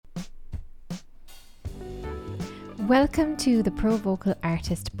Welcome to the Pro Vocal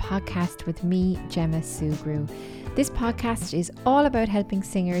Artist podcast with me, Gemma Sugru. This podcast is all about helping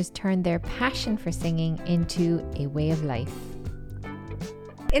singers turn their passion for singing into a way of life.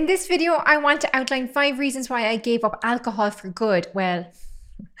 In this video, I want to outline 5 reasons why I gave up alcohol for good. Well,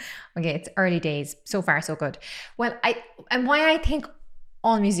 okay, it's early days. So far, so good. Why I think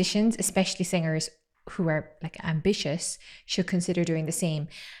all musicians, especially singers who are ambitious, should consider doing the same.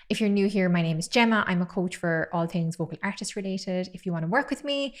 If you're new here, my name is Gemma. I'm a coach for all things vocal artist related. If you want to work with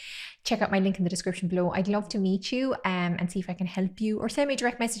me, check out my link in the description below. I'd love to meet you and see if I can help you, or send me a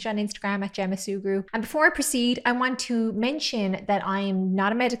direct message on Instagram at Gemma Sugru. And before I proceed, I want to mention that I am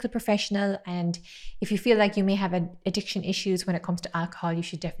not a medical professional, and if you feel like you may have addiction issues when it comes to alcohol, you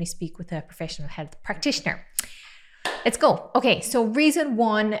should definitely speak with a professional health practitioner. Let's go. Okay, so reason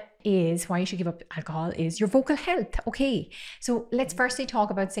 1 is why you should give up alcohol is your vocal health. Okay, so let's firstly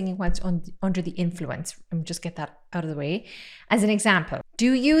talk about singing whilst under the influence, and just get that out of the way. As an example,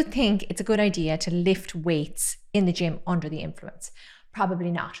 do you think it's a good idea to lift weights in the gym under the influence?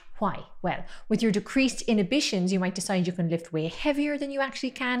 Probably not. Why? Well, with your decreased inhibitions, you might decide you can lift way heavier than you actually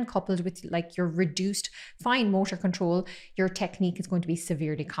can, coupled with your reduced fine motor control. Your technique is going to be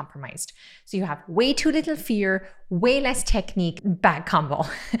severely compromised. So you have way too little fear, way less technique, bad combo.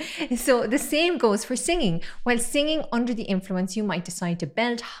 So the same goes for singing. While singing under the influence, you might decide to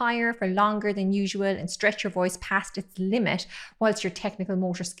belt higher for longer than usual and stretch your voice past its limit, whilst your technical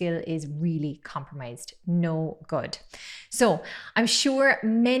motor skill is really compromised. No good. So I'm sure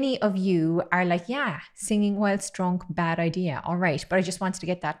many of you are like, yeah, singing whilst drunk, bad idea. All right. But I just wanted to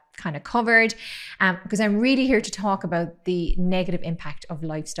get that kind of covered because I'm really here to talk about the negative impact of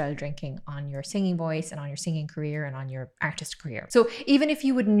lifestyle drinking on your singing voice and on your singing career and on your artist career. So even if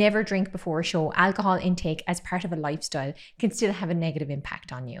you would never drink before a show, alcohol intake as part of a lifestyle can still have a negative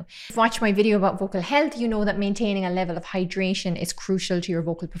impact on you. If you watch my video about vocal health, you know that maintaining a level of hydration is crucial to your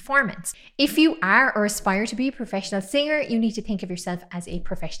vocal performance. If you are or aspire to be a professional singer, you need to think of yourself as a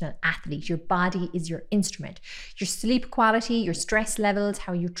professional athlete. Your body is your instrument. Your sleep quality, your stress levels,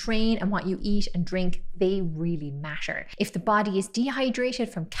 how you train, and what you eat and drink, they really matter. If the body is dehydrated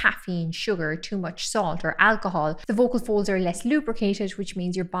from caffeine, sugar, too much salt, or alcohol, the vocal folds are less lubricated, which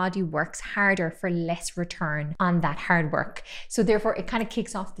means your body works harder for less return on that hard work. So therefore, it kind of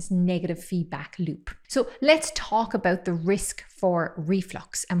kicks off this negative feedback loop. So let's talk about the risk for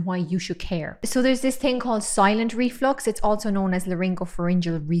reflux and why you should care. So there's this thing called silent reflux. It's also known as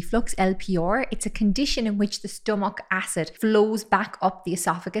laryngopharyngeal reflux, LPR. It's a condition in which the stomach acid flows back up the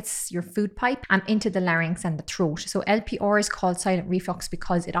esophagus, your food pipe, and into the larynx and the throat. So LPR is called silent reflux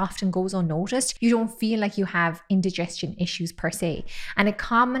because it often goes unnoticed. You don't feel like you have indigestion issues per se. And it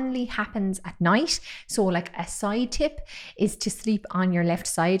commonly happens at night. So a side tip is to sleep on your left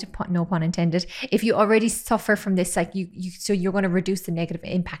side, no pun intended. If you already suffer from this, so you're going to reduce the negative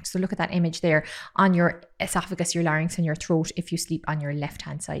impact. So look at that image there on your esophagus, your larynx, and your throat if you sleep on your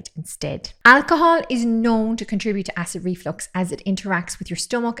left-hand side instead. Alcohol is known to contribute to acid reflux as it interacts with your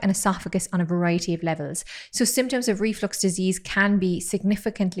stomach and esophagus on a variety of levels. So symptoms of reflux disease can be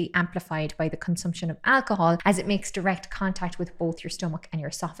significantly amplified by the consumption of alcohol as it makes direct contact with both your stomach and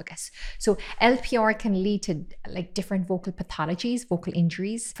your esophagus. So LPR can lead to different vocal pathologies, vocal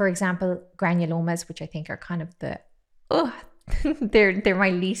injuries. For example, granulomas, which I think are kind of they're my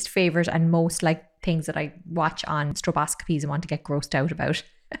least favorite and most things that I watch on stroboscopies and want to get grossed out about.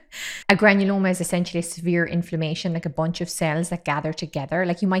 A granuloma is essentially a severe inflammation, like a bunch of cells that gather together.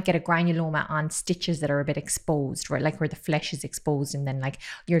 You might get a granuloma on stitches that are a bit exposed, where the flesh is exposed, and then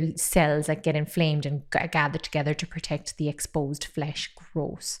your cells get inflamed and gather together to protect the exposed flesh.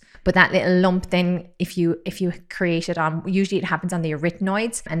 Gross. But that little lump then, if you create it on, usually it happens on the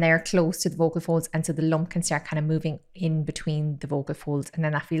arytenoids, and they're close to the vocal folds, and so the lump can start kind of moving in between the vocal folds, and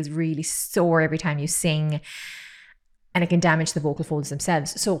then that feels really sore every time you sing. And it can damage the vocal folds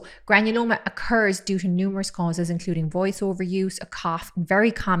themselves. So granuloma occurs due to numerous causes, including voice overuse, a cough, and very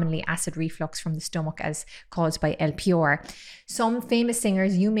commonly acid reflux from the stomach as caused by LPR. Some famous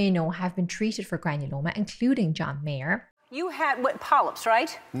singers you may know have been treated for granuloma, including John Mayer. You had polyps,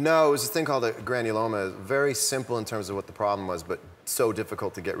 right? No, it was a thing called a granuloma. Very simple in terms of what the problem was, but so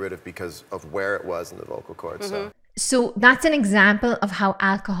difficult to get rid of because of where it was in the vocal cords. Mm-hmm. So that's an example of how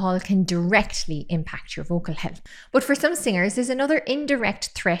alcohol can directly impact your vocal health. But for some singers, there's another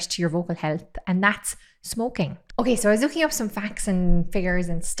indirect threat to your vocal health, and that's smoking. Okay, so I was looking up some facts and figures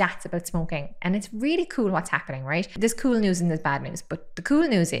and stats about smoking, and it's really cool what's happening, right? There's cool news and there's bad news, but the cool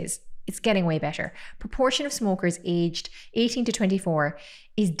news is it's getting way better. Proportion of smokers aged 18 to 24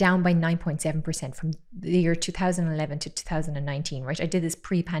 is down by 9.7% from the year 2011 to 2019, right? I did this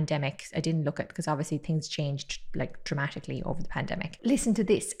pre-pandemic. I didn't look at because obviously things changed like dramatically over the pandemic. Listen to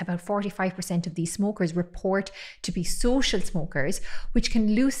this, about 45% of these smokers report to be social smokers, which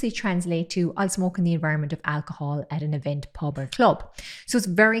can loosely translate to I'll smoke in the environment of alcohol at an event, pub or club. So it's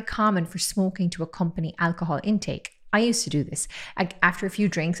very common for smoking to accompany alcohol intake. I used to do this. After a few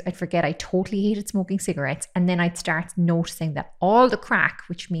drinks, I'd forget I totally hated smoking cigarettes. And then I'd start noticing that all the crack,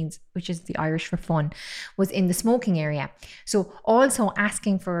 which is the Irish for fun, was in the smoking area. So also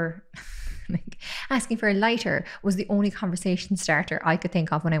asking for a lighter was the only conversation starter I could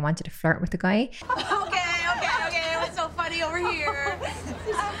think of when I wanted to flirt with a guy. Okay. What's so funny over here?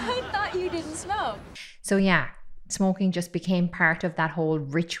 I thought you didn't smoke. So yeah, smoking just became part of that whole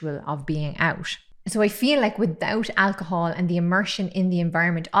ritual of being out. So I feel like without alcohol and the immersion in the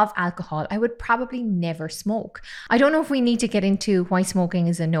environment of alcohol, I would probably never smoke. I don't know if we need to get into why smoking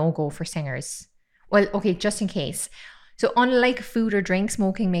is a no-go for singers. Well, okay, just in case. So unlike food or drink,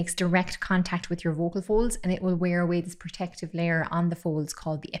 smoking makes direct contact with your vocal folds and it will wear away this protective layer on the folds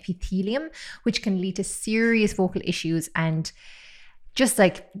called the epithelium, which can lead to serious vocal issues, and just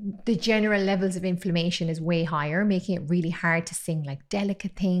like the general levels of inflammation is way higher, making it really hard to sing like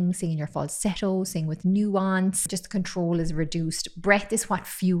delicate things, sing in your falsetto, sing with nuance. Just control is reduced. Breath is what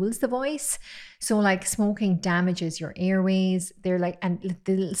fuels the voice. So like smoking damages your airways. They're like, and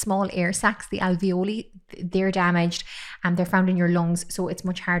the little small air sacs, the alveoli, they're damaged and they're found in your lungs. So it's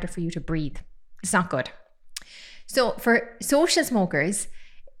much harder for you to breathe. It's not good. So for social smokers,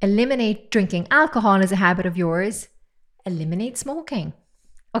 eliminate drinking alcohol as a habit of yours. Eliminate smoking.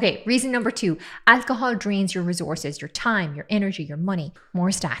 Okay, reason number 2, alcohol drains your resources, your time, your energy, your money. More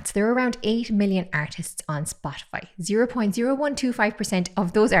stats. There are around 8 million artists on Spotify. 0.0125%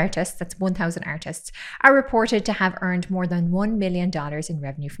 of those artists, that's 1,000 artists, are reported to have earned more than $1 million in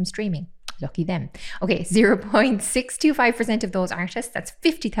revenue from streaming. Lucky them. Okay, 0.625% of those artists, that's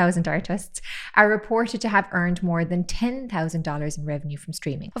 50,000 artists, are reported to have earned more than $10,000 in revenue from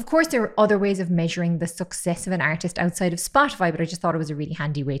streaming. Of course, there are other ways of measuring the success of an artist outside of Spotify, but I just thought it was a really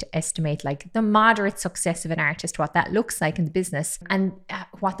handy way to estimate like the moderate success of an artist, what that looks like in the business, and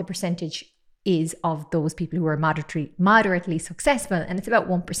what the percentage is of those people who are moderately successful, and it's about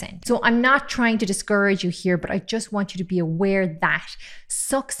 1%. So I'm not trying to discourage you here, but I just want you to be aware that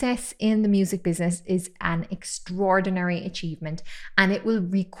success in the music business is an extraordinary achievement, and it will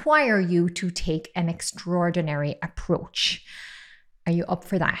require you to take an extraordinary approach. Are you up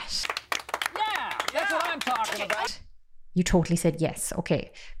for that? Yeah, that's what I'm talking about. You totally said yes.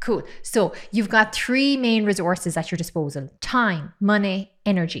 Okay, cool. So you've got 3 main resources at your disposal: time, money,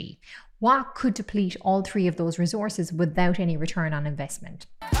 energy. What could deplete all 3 of those resources without any return on investment?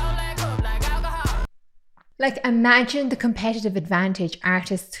 Like imagine the competitive advantage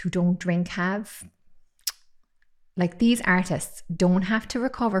artists who don't drink have. Like these artists don't have to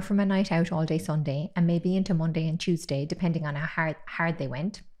recover from a night out all day Sunday and maybe into Monday and Tuesday, depending on how hard they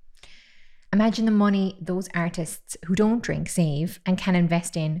went. Imagine the money those artists who don't drink save and can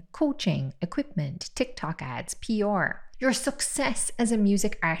invest in coaching, equipment, TikTok ads, PR. Your success as a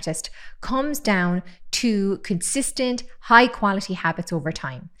music artist comes down to consistent, high quality habits over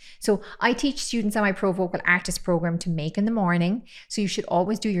time. So I teach students on my Pro Vocal Artist program to make in the morning. So you should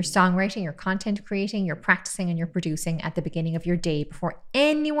always do your songwriting, your content creating, your practicing and your producing at the beginning of your day before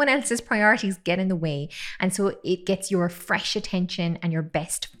anyone else's priorities get in the way. And so it gets your fresh attention and your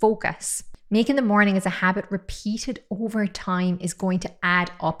best focus. Making the morning as a habit repeated over time is going to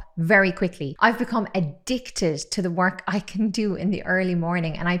add up very quickly. I've become addicted to the work I can do in the early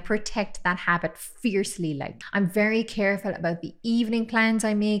morning, and I protect that habit fiercely. Like I'm very careful about the evening plans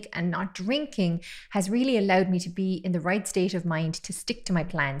I make, and not drinking has really allowed me to be in the right state of mind to stick to my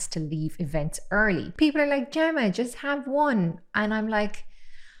plans to leave events early. People are like, Gemma, just have one. And I'm like,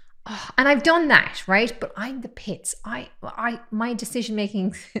 oh, and I've done that, right? But I'm the pits. My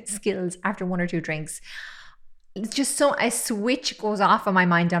decision-making skills after 1 or 2 drinks, it's just so a switch goes off in my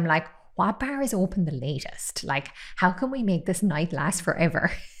mind. I'm like, what bar is open the latest? Like, how can we make this night last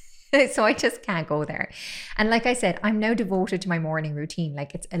forever? So I just can't go there. And like I said, I'm now devoted to my morning routine.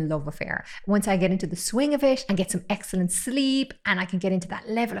 Like it's a love affair. Once I get into the swing of it and get some excellent sleep and I can get into that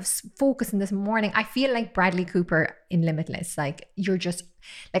level of focus in this morning, I feel like Bradley Cooper in Limitless. Like you're just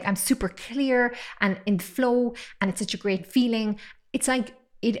like, I'm super clear and in flow, and it's such a great feeling. It's like,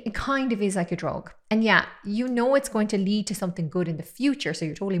 it kind of is like a drug. And yeah, you know it's going to lead to something good in the future, so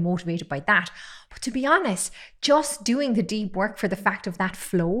you're totally motivated by that. But to be honest, just doing the deep work for the fact of that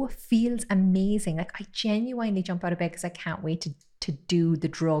flow feels amazing. Like I genuinely jump out of bed because I can't wait to do the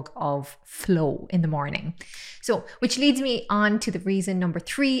drug of flow in the morning. So, which leads me on to the reason number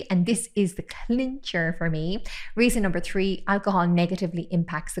 3, and this is the clincher for me. Reason number 3, alcohol negatively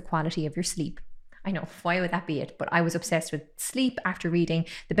impacts the quality of your sleep. I know, why would that be it? But I was obsessed with sleep after reading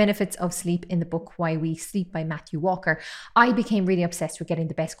The Benefits of Sleep in the book Why We Sleep by Matthew Walker. I became really obsessed with getting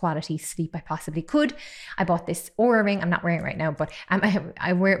the best quality sleep I possibly could. I bought this Oura ring. I'm not wearing it right now, but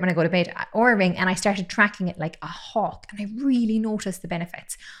I wear it when I go to bed. Oura ring, and I started tracking it like a hawk, and I really noticed the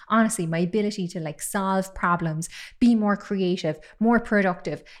benefits. Honestly, my ability to like solve problems, be more creative, more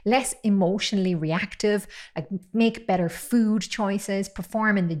productive, less emotionally reactive, like make better food choices,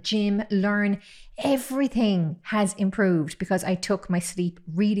 perform in the gym, learn. Everything has improved because I took my sleep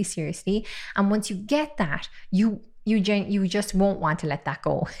really seriously. And once you get that, you just won't want to let that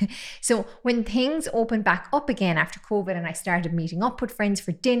go. So when things opened back up again after COVID and I started meeting up with friends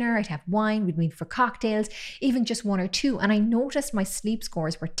for dinner, I'd have wine, we'd meet for cocktails, even just 1 or 2. And I noticed my sleep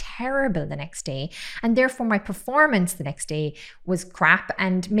scores were terrible the next day. And therefore my performance the next day was crap.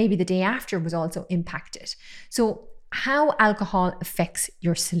 And maybe the day after was also impacted. So how alcohol affects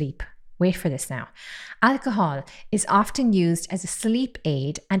your sleep. Wait for this now. Alcohol is often used as a sleep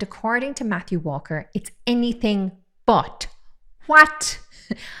aid, and according to Matthew Walker, it's anything but. What?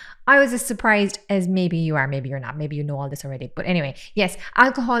 I was as surprised as maybe you are, maybe you're not, maybe you know all this already. But anyway, yes,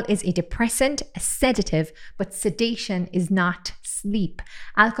 alcohol is a depressant, a sedative, but sedation is not sleep.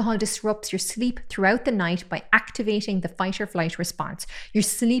 Alcohol disrupts your sleep throughout the night by activating the fight or flight response. Your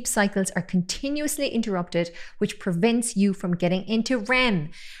sleep cycles are continuously interrupted, which prevents you from getting into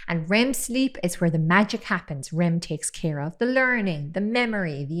REM. And REM sleep is where the magic happens. REM takes care of the learning, the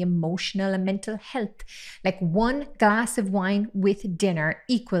memory, the emotional and mental health. Like 1 glass of wine with dinner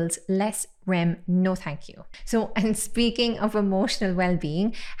equals less REM, no thank you. So, and speaking of emotional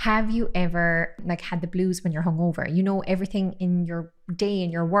well-being, have you ever like had the blues when you're hungover? You know, everything in your day,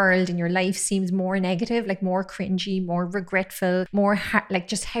 in your world, in your life seems more negative, like more cringy, more regretful, more like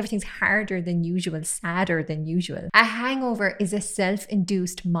just everything's harder than usual, sadder than usual. A hangover is a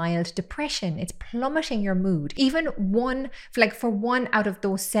self-induced mild depression. It's plummeting your mood. Even for 1 out of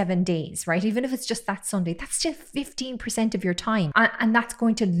those 7 days, right? Even if it's just that Sunday, that's still 15% of your time. And that's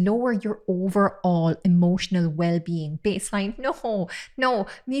going to lower your overall emotional well-being baseline. No,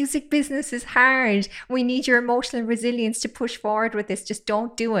 music business is hard. We need your emotional resilience to push forward with this. Just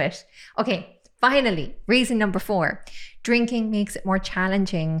don't do it. Okay, finally, reason number 4. Drinking makes it more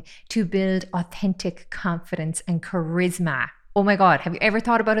challenging to build authentic confidence and charisma. Oh my God, have you ever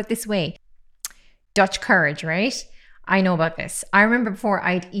thought about it this way? Dutch courage, right? I know about this. I remember before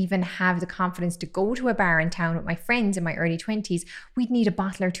I'd even have the confidence to go to a bar in town with my friends in my early 20s, we'd need a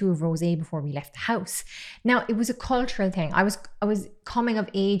bottle or 2 of rosé before we left the house. Now, it was a cultural thing. I was coming of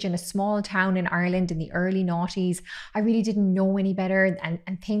age in a small town in Ireland in the early noughties. I really didn't know any better,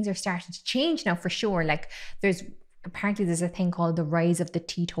 and things are starting to change now for sure. Like apparently there's a thing called the rise of the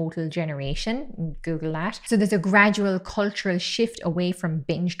teetotal generation. Google that. So there's a gradual cultural shift away from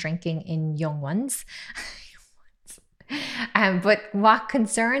binge drinking in young ones. But what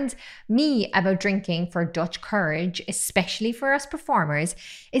concerns me about drinking for Dutch courage, especially for us performers,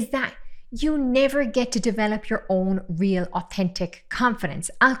 is that you never get to develop your own real authentic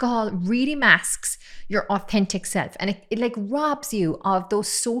confidence. Alcohol really masks your authentic self, and it like robs you of those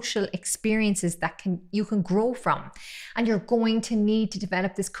social experiences that you can grow from. And you're going to need to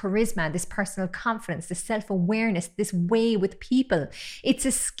develop this charisma, this personal confidence, this self-awareness, this way with people. It's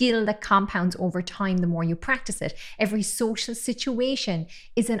a skill that compounds over time the more you practice it. Every social situation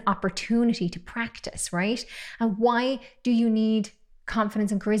is an opportunity to practice, right? And why do you need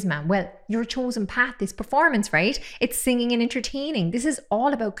confidence and charisma? Well, your chosen path is performance, right? It's singing and entertaining. This is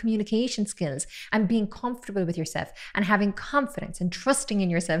all about communication skills and being comfortable with yourself and having confidence and trusting in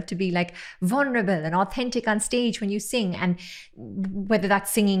yourself to be like vulnerable and authentic on stage when you sing. And whether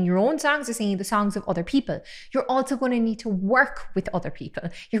that's singing your own songs or singing the songs of other people, you're also going to need to work with other people.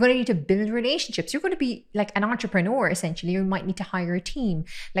 You're going to need to build relationships. You're going to be like an entrepreneur, essentially. You might need to hire a team,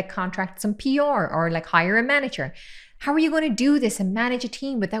 like contract some PR or like hire a manager. How are you going to do this and manage a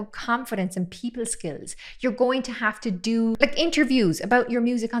team without confidence and people skills? You're going to have to do like interviews about your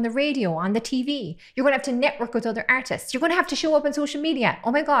music on the radio, on the TV. You're going to have to network with other artists. You're going to have to show up on social media.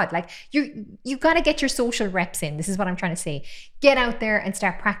 Oh my God, like you got to get your social reps in. This is what I'm trying to say. Get out there and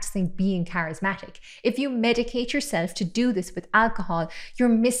start practicing being charismatic. If you medicate yourself to do this with alcohol, you're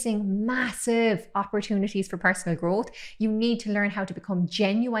missing massive opportunities for personal growth. You need to learn how to become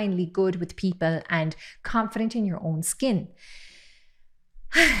genuinely good with people and confident in your own skin.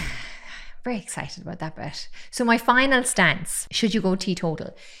 Very excited about that bit. So my final stance, should you go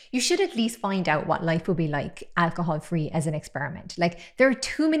teetotal, you should at least find out what life will be like alcohol-free as an experiment. Like, there are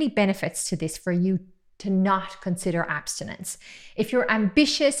too many benefits to this for you to not consider abstinence. If you're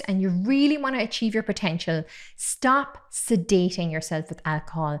ambitious and you really want to achieve your potential, stop sedating yourself with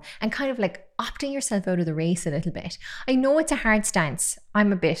alcohol and kind of like opting yourself out of the race a little bit. I know it's a hard stance.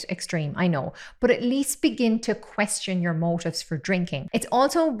 I'm a bit extreme, I know, but at least begin to question your motives for drinking. It's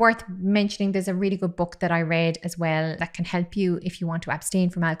also worth mentioning, there's a really good book that I read as well that can help you if you want to abstain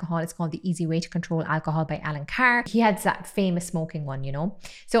from alcohol. It's called The Easy Way to Control Alcohol by Alan Carr. He had that famous smoking one, you know?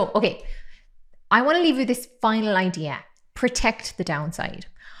 So, okay, I want to leave you this final idea: protect the downside.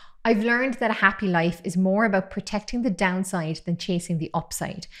 I've learned that a happy life is more about protecting the downside than chasing the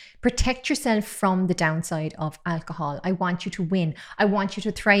upside. Protect yourself from the downside of alcohol. I want you to win. I want you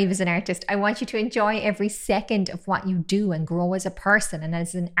to thrive as an artist. I want you to enjoy every second of what you do and grow as a person and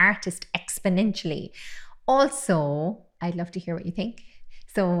as an artist exponentially. Also, I'd love to hear what you think.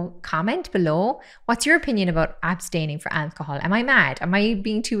 So comment below. What's your opinion about abstaining from alcohol? Am I mad? Am I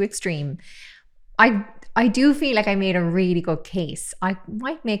being too extreme? I do feel like I made a really good case. I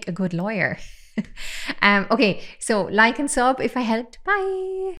might make a good lawyer. Okay, so like and sub if I helped.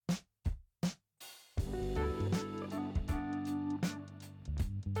 Bye.